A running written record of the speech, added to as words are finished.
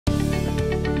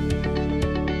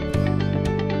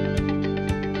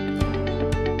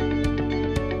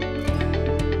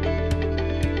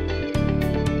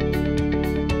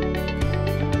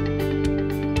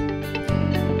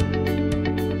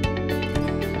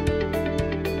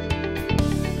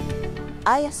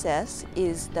ISS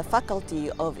is the Faculty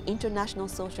of International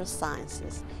Social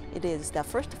Sciences. It is the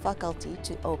first faculty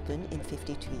to open in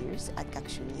 52 years at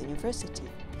Gakushuin University.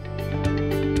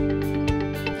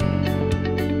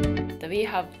 We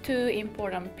have two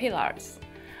important pillars.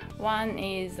 One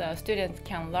is students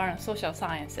can learn social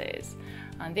sciences,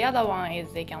 and the other one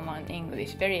is they can learn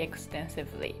English very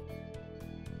extensively.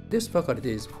 This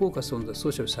faculty is focused on the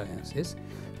social sciences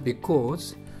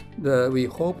because we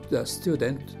hope the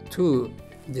student to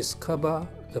discover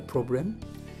the problem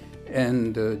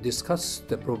and discuss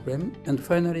the problem, and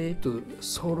finally to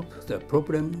solve the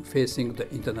problem facing the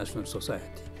international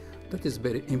society. That is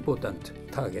very important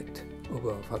target of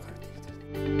our faculty.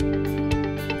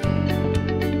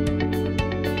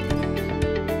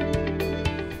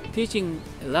 Teaching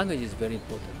language is very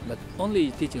important, but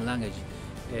only teaching language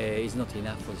is not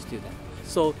enough for the student.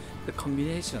 So the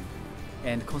combination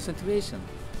and concentration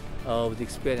of the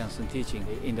experience in teaching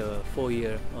in the 4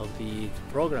 year of the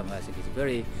program, I think is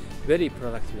very, very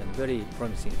productive and very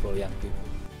promising for young people.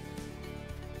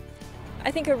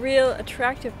 I think a real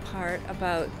attractive part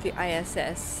about the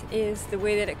ISS is the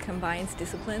way that it combines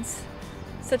disciplines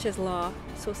such as law,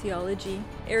 sociology,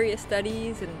 area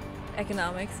studies, and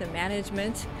economics and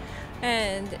management.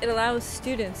 And it allows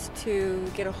students to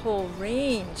get a whole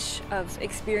range of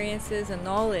experiences and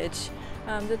knowledge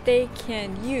that they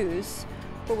can use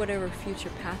for whatever future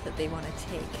path that they want to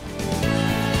take.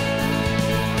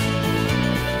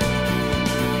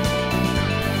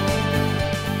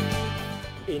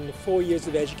 In 4 years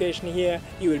of education here,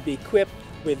 you will be equipped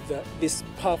with these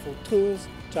powerful tools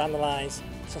to analyze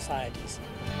societies.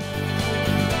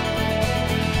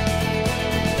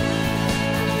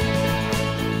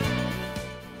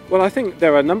 Well, I think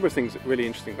there are a number of things that are really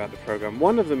interesting about the program.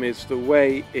 One of them is the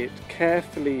way it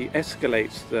carefully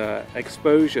escalates the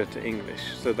exposure to English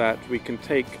so that we can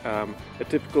take a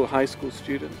typical high school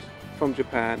student from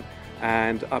Japan,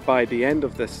 and by the end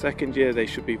of the second year they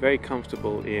should be very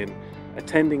comfortable in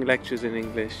attending lectures in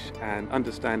English and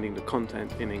understanding the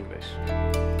content in English.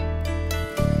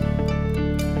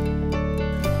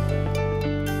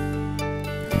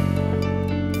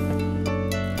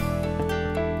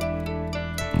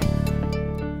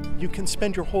 You can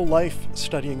spend your whole life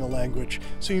studying a language,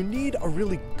 so you need a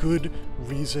really good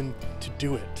reason to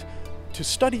do it. To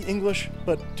study English,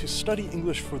 but to study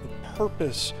English for the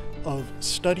purpose of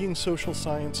studying social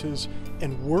sciences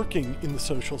and working in the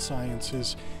social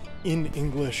sciences in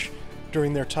English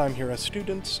during their time here as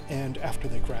students and after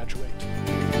they graduate.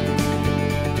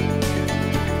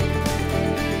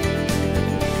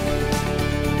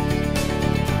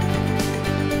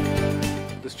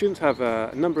 The students have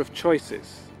a number of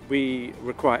choices. We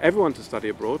require everyone to study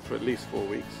abroad for at least 4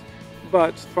 weeks,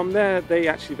 but from there they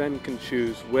actually then can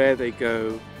choose where they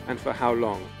go and for how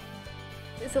long.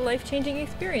 It's a life-changing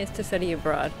experience to study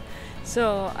abroad,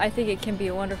 so I think it can be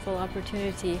a wonderful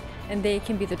opportunity, and they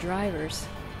can be the drivers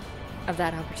of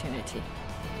that opportunity.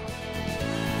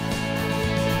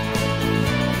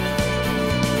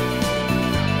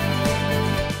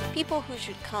 People who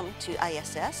should come to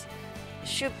ISS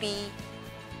should be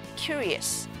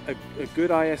curious. A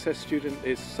good ISS student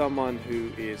is someone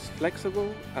who is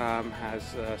flexible,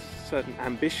 has a certain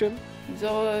ambition.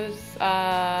 Those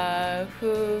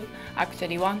who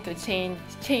actually want to change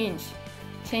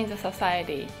the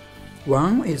society.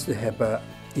 One is to have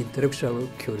intellectual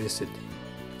curiosity,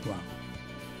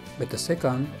 but the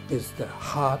second is the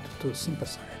heart to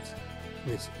sympathize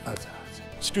with others.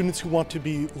 Students who want to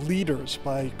be leaders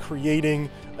by creating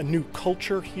a new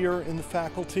culture here in the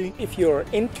faculty. If you're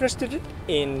interested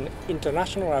in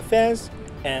international affairs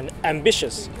and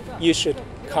ambitious, you should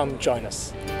come join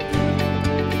us.